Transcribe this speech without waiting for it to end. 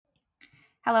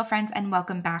Hello, friends, and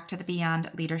welcome back to the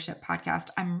Beyond Leadership podcast.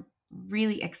 I'm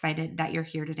really excited that you're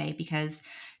here today because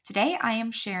today I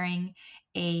am sharing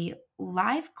a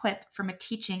live clip from a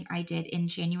teaching I did in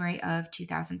January of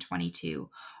 2022,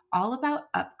 all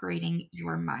about upgrading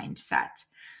your mindset.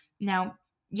 Now,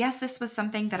 yes, this was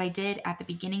something that I did at the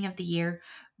beginning of the year,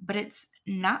 but it's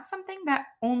not something that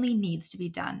only needs to be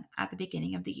done at the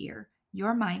beginning of the year.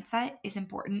 Your mindset is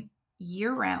important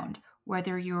year round,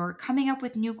 whether you're coming up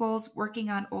with new goals, working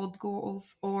on old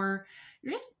goals, or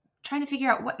you're just trying to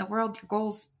figure out what in the world your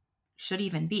goals should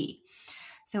even be.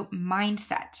 So,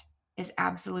 mindset is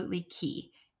absolutely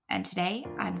key. And today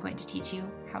I'm going to teach you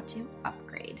how to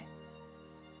upgrade.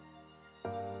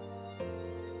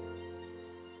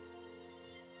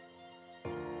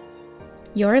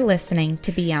 You're listening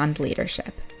to Beyond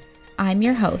Leadership. I'm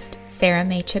your host, Sarah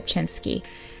Mae Chipchinsky,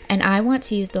 and I want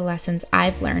to use the lessons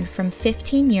I've learned from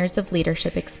 15 years of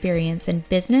leadership experience in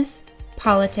business,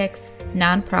 politics,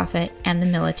 nonprofit, and the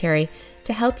military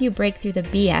to help you break through the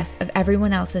BS of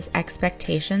everyone else's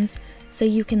expectations so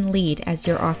you can lead as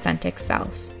your authentic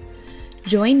self.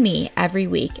 Join me every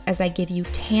week as I give you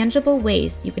tangible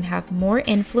ways you can have more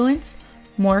influence,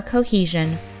 more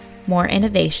cohesion, more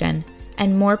innovation,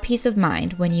 and more peace of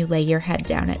mind when you lay your head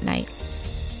down at night.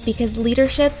 Because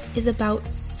leadership is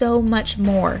about so much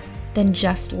more than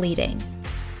just leading.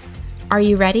 Are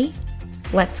you ready?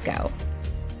 Let's go.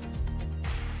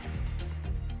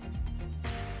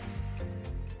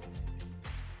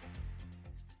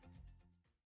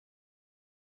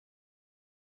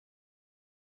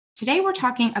 Today we're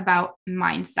talking about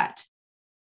mindset.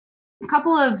 A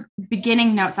couple of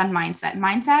beginning notes on mindset.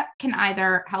 Mindset can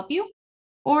either help you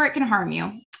or it can harm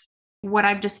you. What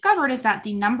I've discovered is that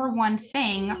the number one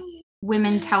thing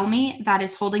women tell me that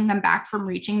is holding them back from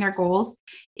reaching their goals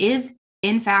is,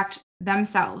 in fact,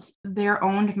 themselves, their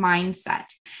own mindset.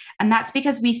 And that's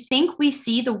because we think we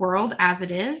see the world as it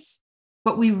is,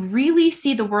 but we really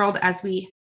see the world as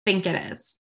we think it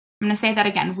is. I'm going to say that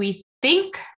again. We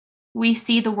think we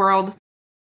see the world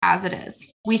as it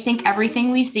is. We think everything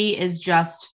we see is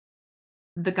just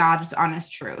the God's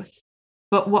honest truth.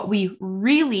 But what we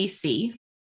really see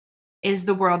is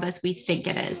the world as we think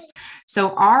it is.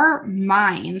 So our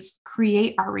minds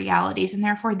create our realities, and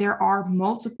therefore there are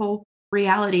multiple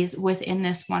realities within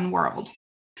this one world.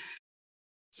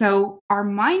 So our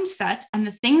mindset and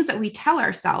the things that we tell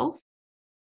ourselves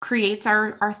creates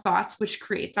our thoughts, which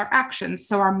creates our actions.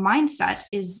 So our mindset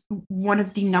is one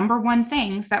of the number one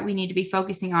things that we need to be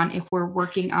focusing on if we're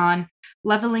working on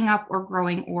leveling up or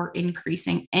growing or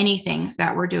increasing anything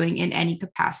that we're doing in any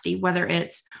capacity, whether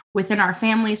it's within our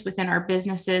families, within our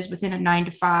businesses, within a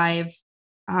 9-to-5,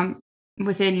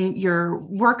 within your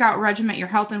workout regimen, your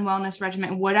health and wellness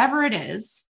regimen, whatever it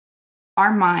is,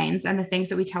 our minds and the things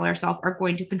that we tell ourselves are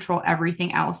going to control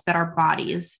everything else that our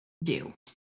bodies do.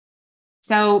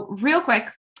 So real quick,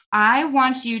 I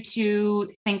want you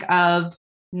to think of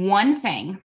one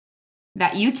thing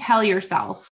that you tell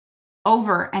yourself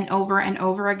over and over and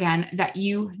over again that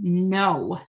you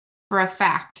know for a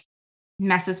fact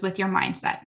messes with your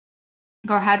mindset.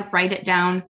 Go ahead, write it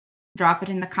down, drop it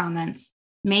in the comments.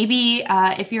 Maybe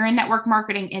if you're in network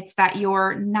marketing, it's that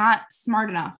you're not smart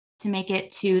enough to make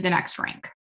it to the next rank.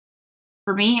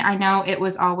 For me, I know it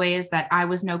was always that I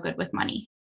was no good with money.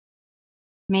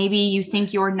 Maybe you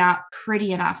think you're not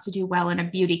pretty enough to do well in a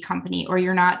beauty company, or you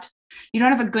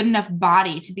don't have a good enough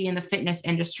body to be in the fitness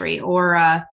industry,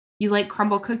 or you like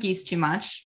crumble cookies too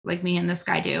much, like me and this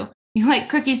guy do. You like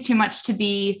cookies too much to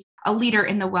be a leader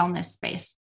in the wellness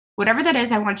space. Whatever that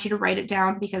is, I want you to write it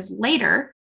down, because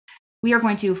later we are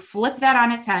going to flip that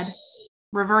on its head,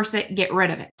 reverse it, get rid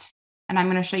of it. And I'm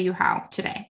going to show you how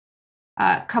today.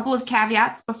 A couple of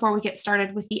caveats before we get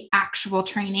started with the actual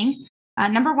training.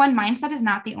 Number one, mindset is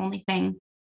not the only thing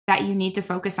that you need to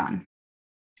focus on.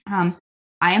 I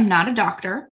am not a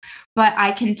doctor, but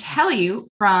I can tell you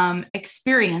from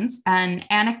experience and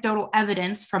anecdotal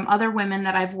evidence from other women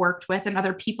that I've worked with and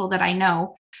other people that I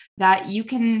know that you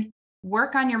can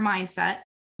work on your mindset,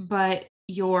 but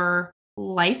your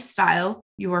lifestyle,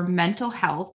 your mental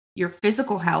health, your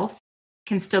physical health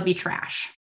can still be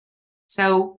trash.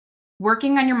 So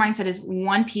working on your mindset is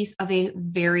one piece of a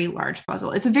very large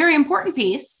puzzle. It's a very important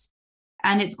piece,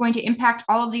 and it's going to impact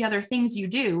all of the other things you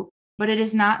do, but it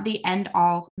is not the end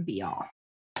all be all.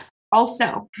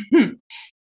 Also,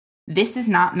 this is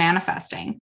not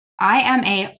manifesting. I am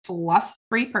a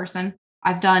fluff-free person.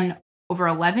 I've done over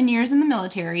 11 years in the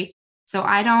military, so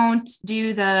I don't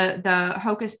do the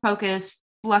hocus pocus,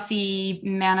 fluffy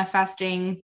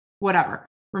manifesting, whatever.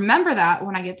 Remember that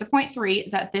when I get to point 3,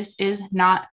 that this is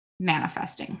not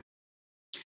manifesting.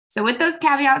 So with those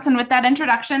caveats and with that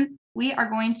introduction, we are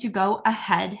going to go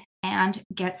ahead and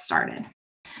get started.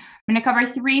 I'm going to cover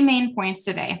 3 main points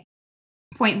today.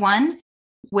 Point 1,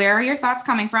 where are your thoughts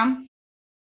coming from?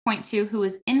 Point 2, who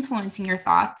is influencing your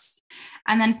thoughts?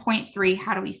 And then point 3,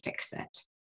 how do we fix it?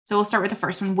 So we'll start with the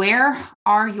first one. Where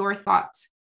are your thoughts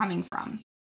coming from?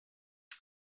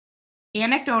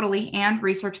 Anecdotally and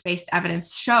research-based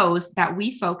evidence shows that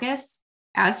we focus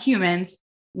as humans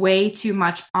way too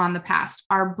much on the past.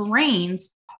 Our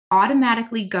brains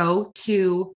automatically go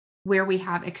to where we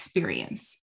have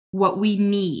experience, what we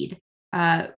need.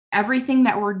 Everything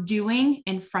that we're doing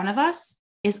in front of us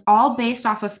is all based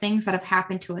off of things that have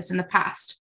happened to us in the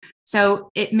past. So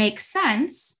it makes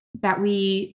sense that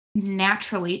we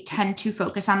naturally tend to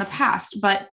focus on the past.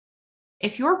 But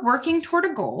if you're working toward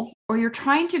a goal, or you're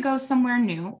trying to go somewhere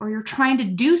new, or you're trying to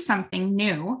do something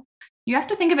new, you have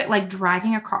to think of it like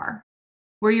driving a car,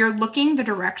 where you're looking the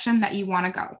direction that you want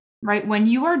to go, right? When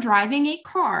you are driving a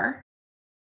car,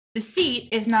 the seat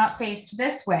is not faced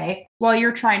this way while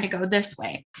you're trying to go this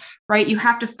way, right? You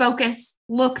have to focus,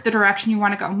 look the direction you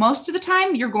want to go. Most of the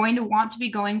time, you're going to want to be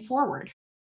going forward.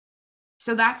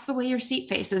 So that's the way your seat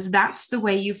faces. That's the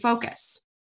way you focus.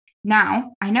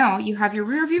 Now, I know you have your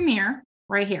rear view mirror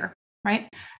right here, right?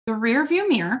 The rear view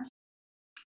mirror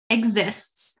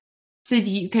exists so that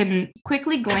you can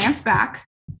quickly glance back,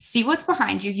 see what's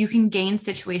behind you. You can gain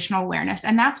situational awareness.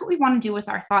 And that's what we want to do with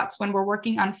our thoughts when we're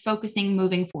working on focusing,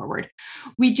 moving forward.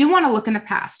 We do want to look in the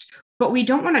past, but we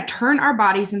don't want to turn our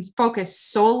bodies and focus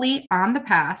solely on the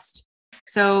past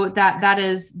so that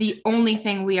is the only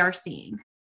thing we are seeing.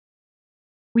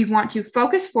 We want to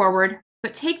focus forward,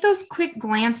 but take those quick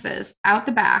glances out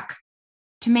the back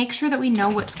to make sure that we know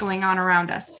what's going on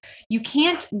around us. You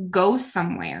can't go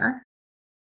somewhere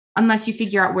unless you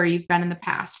figure out where you've been in the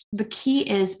past. The key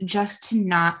is just to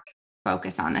not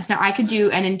focus on this. Now, I could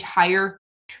do an entire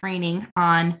training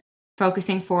on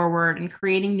focusing forward and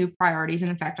creating new priorities.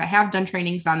 And in fact, I have done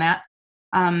trainings on that.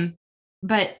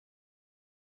 But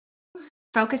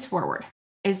focus forward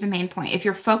is the main point. If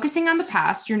you're focusing on the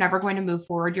past, you're never going to move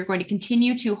forward. You're going to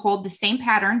continue to hold the same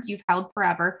patterns you've held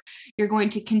forever. You're going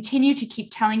to continue to keep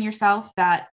telling yourself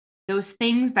that those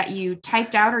things that you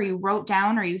typed out or you wrote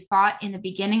down or you thought in the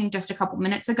beginning just a couple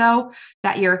minutes ago,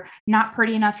 that you're not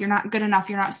pretty enough, you're not good enough,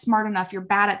 you're not smart enough, you're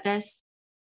bad at this.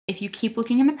 If you keep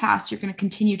looking in the past, you're going to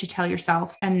continue to tell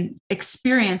yourself, and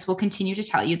experience will continue to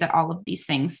tell you that all of these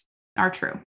things are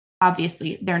true.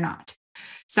 Obviously, they're not.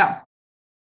 So,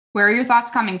 where are your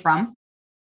thoughts coming from?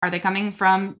 Are they coming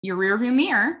from your rearview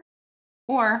mirror,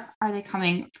 or are they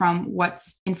coming from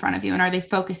what's in front of you? And are they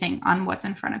focusing on what's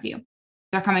in front of you?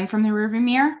 They're coming from the rearview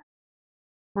mirror.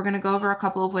 We're going to go over a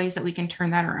couple of ways that we can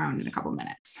turn that around in a couple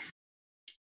minutes.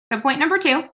 So point number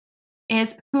 2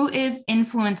 is, who is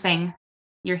influencing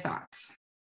your thoughts?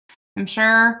 I'm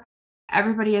sure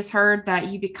everybody has heard that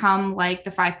you become like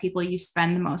the 5 people you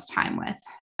spend the most time with.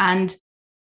 And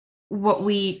what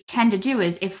we tend to do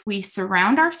is, if we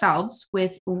surround ourselves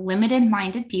with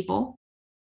limited-minded people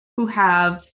who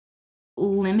have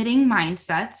limiting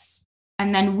mindsets,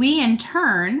 and then we in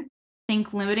turn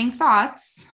think limiting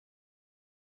thoughts,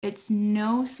 it's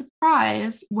no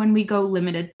surprise when we go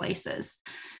limited places.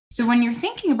 So when you're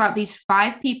thinking about these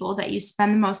 5 people that you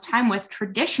spend the most time with,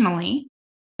 traditionally,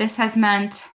 this has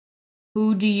meant,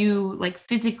 who do you like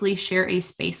physically share a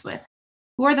space with?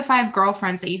 Who are the 5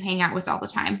 girlfriends that you hang out with all the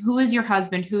time? Who is your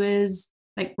husband? Who is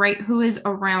who is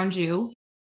around you,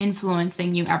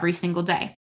 influencing you every single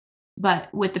day?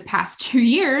 But with the past 2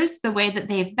 years, the way that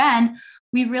they've been,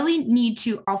 we really need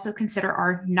to also consider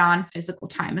our non-physical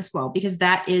time as well, because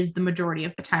that is the majority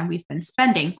of the time we've been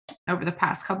spending over the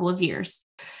past couple of years.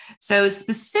 So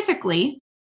specifically,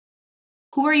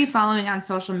 who are you following on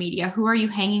social media? Who are you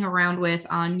hanging around with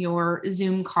on your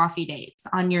Zoom coffee dates,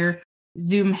 on your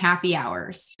Zoom happy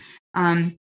hours?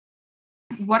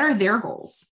 What are their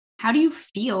goals? How do you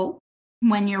feel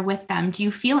when you're with them? Do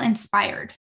you feel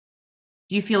inspired?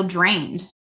 Do you feel drained?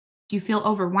 Do you feel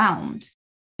overwhelmed?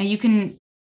 And you can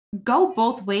go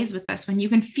both ways with this. When you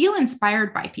can feel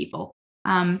inspired by people,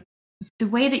 the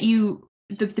way that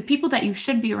the people that you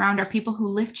should be around are people who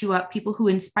lift you up, people who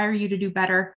inspire you to do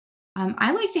better.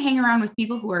 I like to hang around with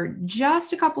people who are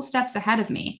just a couple steps ahead of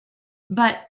me.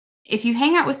 But if you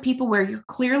hang out with people where you're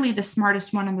clearly the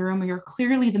smartest one in the room, or you're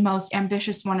clearly the most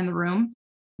ambitious one in the room,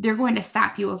 they're going to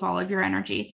sap you of all of your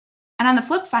energy. And on the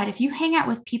flip side, if you hang out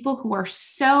with people who are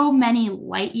so many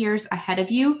light years ahead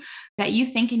of you that you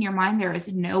think in your mind there is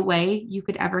no way you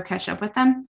could ever catch up with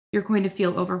them, you're going to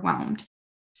feel overwhelmed.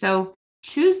 So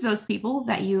choose those people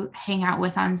that you hang out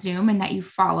with on Zoom and that you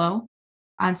follow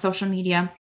on social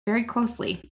media very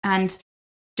closely. And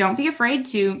don't be afraid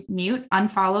to mute,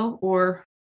 unfollow, or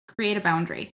create a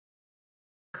boundary.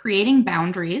 Creating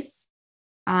boundaries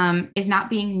is not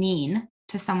being mean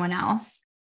to someone else,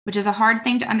 which is a hard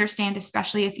thing to understand,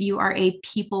 especially if you are a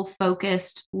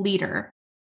people-focused leader.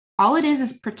 All it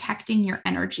is protecting your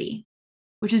energy,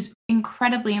 which is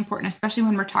incredibly important, especially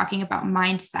when we're talking about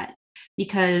mindset,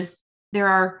 because there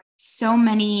are so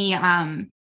many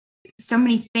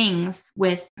things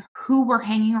with who we're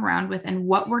hanging around with and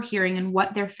what we're hearing and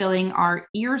what they're filling our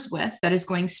ears with that is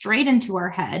going straight into our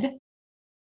head,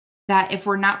 that if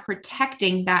we're not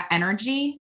protecting that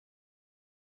energy,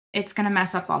 it's going to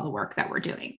mess up all the work that we're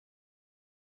doing.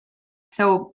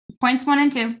 So points 1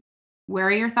 and 2, where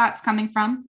are your thoughts coming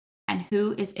from and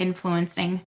who is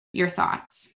influencing your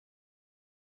thoughts?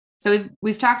 So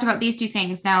we've talked about these 2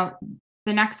 things. Now,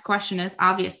 the next question is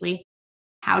obviously,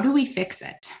 how do we fix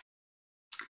it?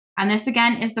 And this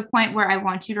again is the point where I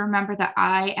want you to remember that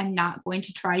I am not going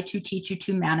to try to teach you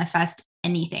to manifest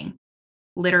anything,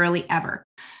 literally ever.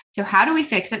 So how do we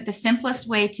fix it? The simplest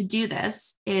way to do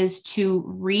this is to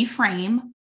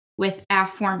reframe with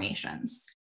affirmations.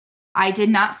 I did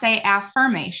not say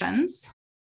affirmations.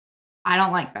 I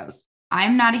don't like those.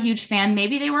 I'm not a huge fan.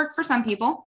 Maybe they work for some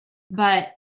people,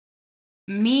 but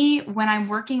me, when I'm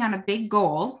working on a big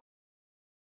goal,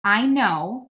 I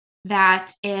know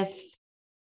that if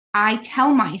I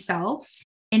tell myself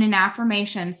in an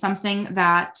affirmation something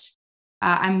that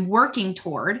I'm working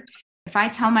toward, if I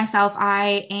tell myself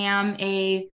I own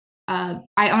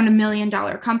 $1 million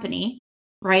company,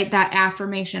 right? That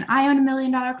affirmation, I own $1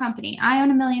 million company, I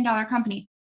own $1 million company.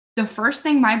 The first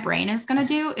thing my brain is going to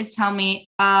do is tell me,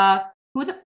 who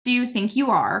do you think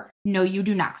you are? No, you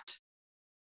do not.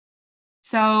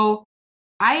 So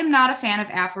I am not a fan of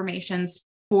affirmations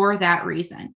for that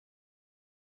reason.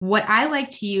 What I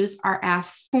like to use are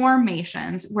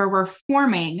affirmations where we're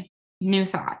forming new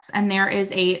thoughts. And there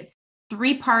is a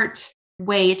 3-part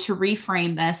way to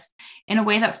reframe this in a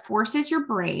way that forces your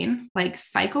brain, like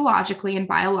psychologically and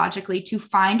biologically, to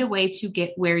find a way to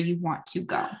get where you want to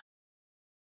go.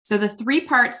 So the 3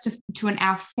 parts to an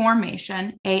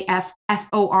affirmation,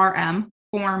 AFFORM,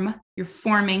 form, you're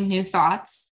forming new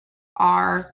thoughts,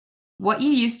 are what you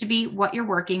used to be, what you're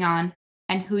working on,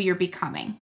 and who you're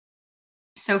becoming.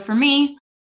 So for me,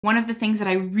 one of the things that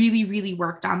I really, really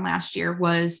worked on last year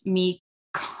was me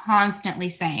constantly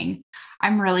saying,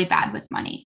 I'm really bad with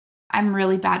money. I'm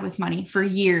really bad with money. For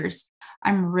years,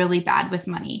 I'm really bad with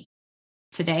money.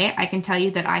 Today, I can tell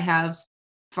you that I have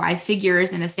 5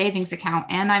 figures in a savings account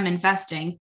and I'm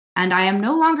investing, and I am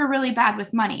no longer really bad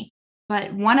with money.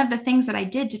 But one of the things that I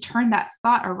did to turn that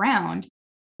thought around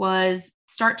was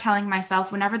start telling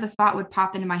myself, whenever the thought would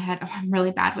pop into my head, oh, I'm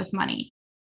really bad with money,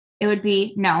 it would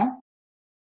be, no,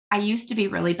 I used to be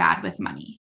really bad with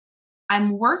money.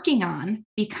 I'm working on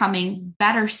becoming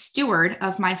better steward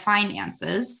of my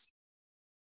finances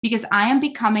because I am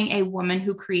becoming a woman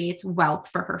who creates wealth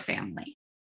for her family.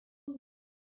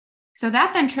 So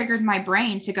that then triggered my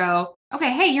brain to go,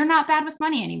 okay, hey, you're not bad with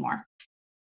money anymore.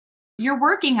 You're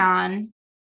working on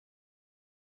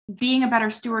being a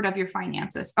better steward of your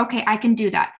finances. Okay, I can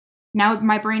do that. Now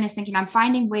my brain is thinking, I'm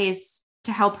finding ways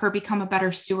to help her become a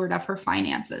better steward of her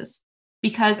finances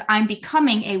because I'm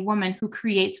becoming a woman who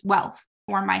creates wealth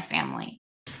for my family.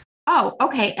 Oh,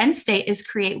 okay. End state is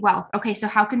create wealth. Okay, so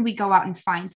how can we go out and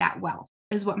find that wealth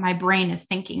is what my brain is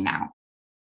thinking now.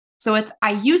 So it's,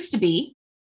 I used to be,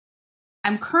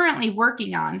 I'm currently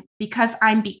working on, because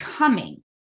I'm becoming.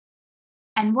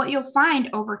 And what you'll find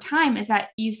over time is that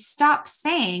you stop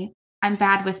saying I'm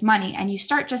bad with money and you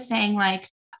start just saying like,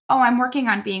 oh, I'm working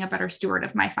on being a better steward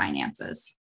of my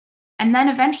finances. And then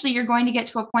eventually you're going to get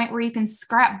to a point where you can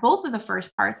scrap both of the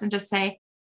first parts and just say,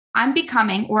 I'm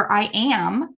becoming, or I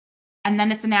am. And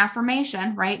then it's an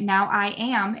affirmation, right? Now I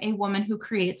am a woman who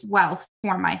creates wealth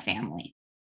for my family.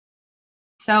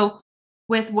 So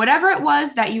with whatever it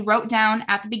was that you wrote down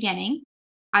at the beginning,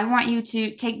 I want you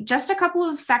to take just a couple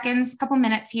of seconds, couple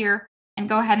minutes here and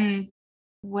go ahead and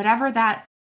whatever that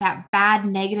bad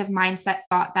negative mindset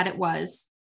thought that it was,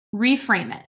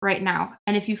 reframe it right now.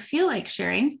 And if you feel like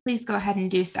sharing, please go ahead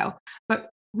and do so. But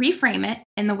reframe it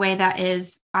in the way that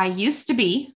is, I used to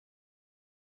be,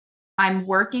 I'm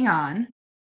working on,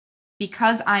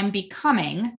 because I'm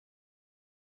becoming,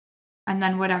 and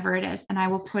then whatever it is. And I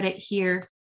will put it here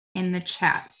in the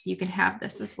chat so you can have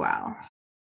this as well.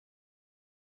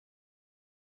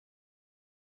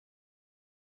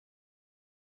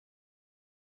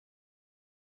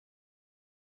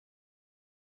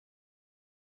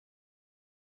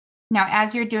 Now,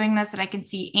 as you're doing this, and I can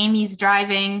see Amy's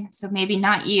driving, so maybe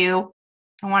not you.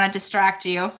 I want to distract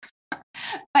you.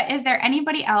 But is there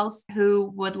anybody else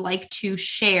who would like to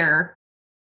share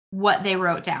what they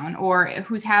wrote down, or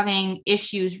who's having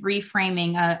issues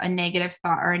reframing a negative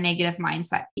thought or a negative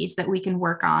mindset piece that we can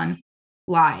work on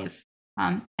live?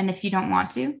 And if you don't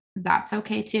want to, that's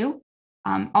okay too.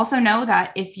 Also know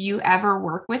that if you ever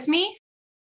work with me,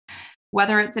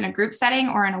 whether it's in a group setting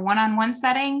or in a one-on-one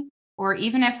setting, or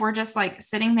even if we're just like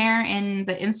sitting there in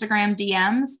the Instagram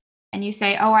DMs and you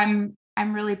say, oh, I'm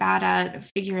really bad at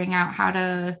figuring out how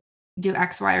to do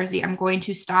X, Y, or Z, I'm going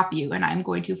to stop you and I'm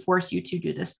going to force you to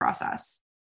do this process.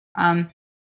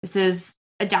 This is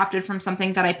adapted from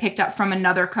something that I picked up from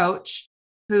another coach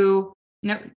who,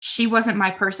 she wasn't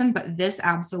my person, but this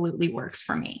absolutely works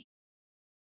for me.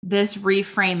 This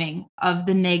reframing of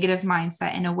the negative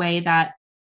mindset in a way that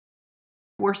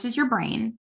forces your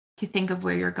brain to think of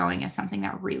where you're going is something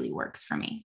that really works for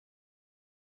me.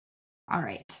 All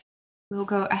right, we'll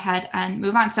go ahead and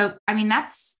move on. So,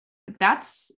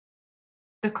 that's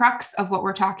the crux of what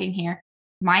we're talking here.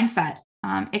 Mindset.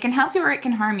 It can help you or it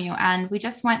can harm you. And we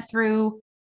just went through,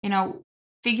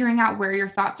 figuring out where your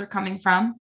thoughts are coming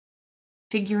from,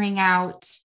 figuring out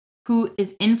who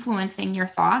is influencing your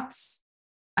thoughts,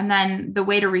 and then the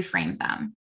way to reframe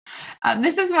them.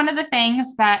 This is one of the things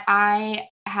that I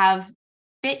have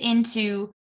fit into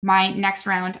my next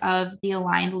round of the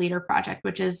Aligned Leader Project,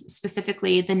 which is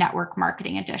specifically the Network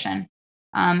Marketing Edition.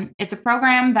 It's a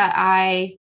program that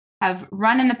I have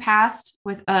run in the past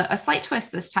with a slight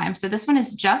twist this time. So this one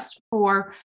is just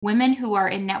for women who are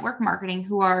in network marketing,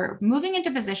 who are moving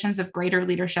into positions of greater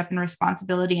leadership and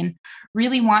responsibility and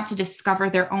really want to discover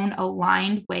their own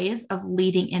aligned ways of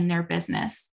leading in their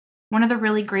business. One of the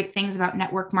really great things about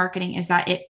network marketing is that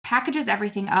it packages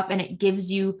everything up and it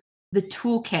gives you the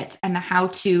toolkit and the how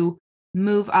to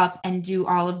move up and do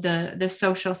all of the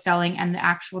social selling and the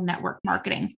actual network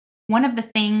marketing. One of the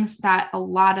things that a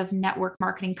lot of network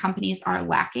marketing companies are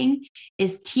lacking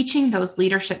is teaching those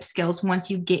leadership skills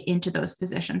once you get into those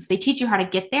positions. They teach you how to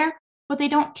get there, but they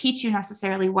don't teach you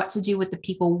necessarily what to do with the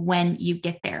people when you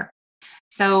get there.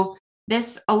 So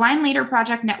this Aligned Leader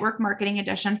Project Network Marketing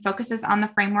Edition focuses on the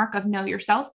framework of know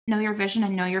yourself, know your vision,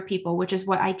 and know your people, which is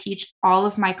what I teach all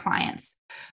of my clients.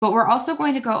 But we're also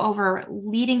going to go over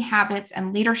leading habits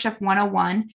and leadership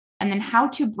 101, and then how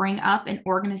to bring up an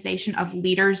organization of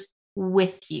leaders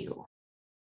with you.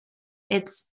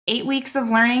 It's 8 weeks of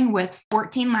learning with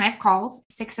 14 live calls,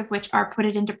 6 of which are put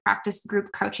it into practice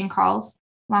group coaching calls,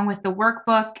 along with the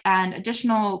workbook and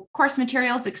additional course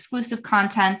materials, exclusive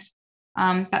content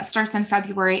that starts in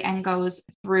February and goes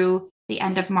through the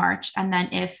end of March. And then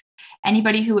if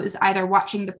anybody who is either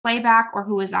watching the playback or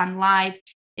who is on live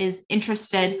is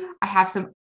interested, I have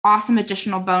some awesome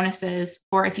additional bonuses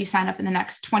for if you sign up in the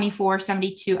next 24,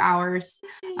 72 hours.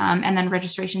 And then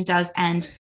registration does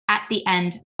end at the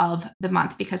end of the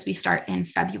month because we start in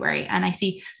February. And I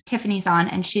see Tiffany's on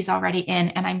and she's already in,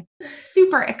 and I'm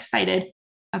super excited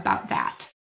about that.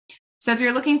 So if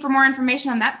you're looking for more information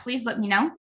on that, please let me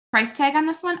know. Price tag on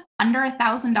this one, under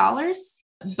 $1,000,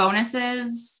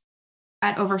 bonuses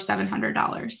at over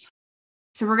 $700.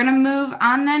 So we're going to move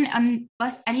on then,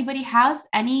 unless anybody has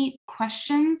any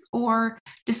questions or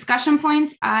discussion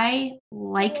points. I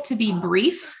like to be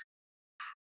brief.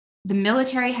 The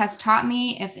military has taught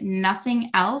me, if nothing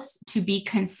else, to be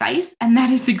concise. And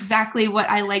that is exactly what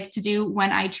I like to do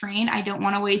when I train. I don't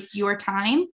want to waste your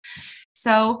time.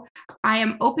 So I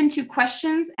am open to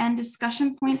questions and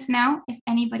discussion points now, if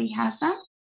anybody has them.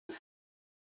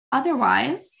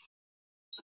 Otherwise,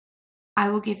 I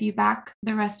will give you back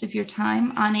the rest of your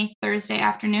time on a Thursday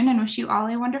afternoon and wish you all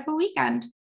a wonderful weekend.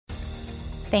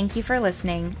 Thank you for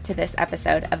listening to this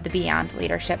episode of the Beyond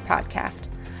Leadership Podcast.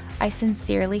 I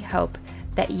sincerely hope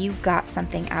that you got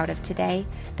something out of today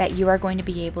that you are going to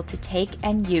be able to take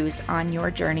and use on your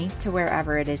journey to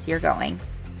wherever it is you're going.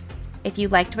 If you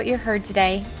liked what you heard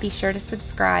today, be sure to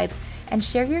subscribe and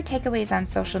share your takeaways on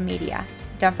social media.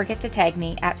 Don't forget to tag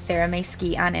me at Sarah May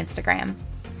Ski on Instagram.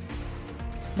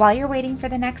 While you're waiting for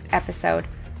the next episode,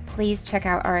 please check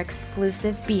out our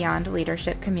exclusive Beyond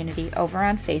Leadership community over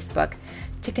on Facebook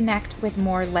to connect with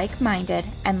more like-minded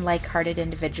and like-hearted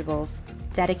individuals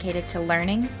dedicated to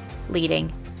learning,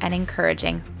 leading, and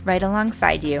encouraging right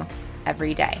alongside you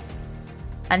every day.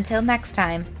 Until next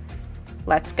time,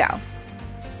 let's go.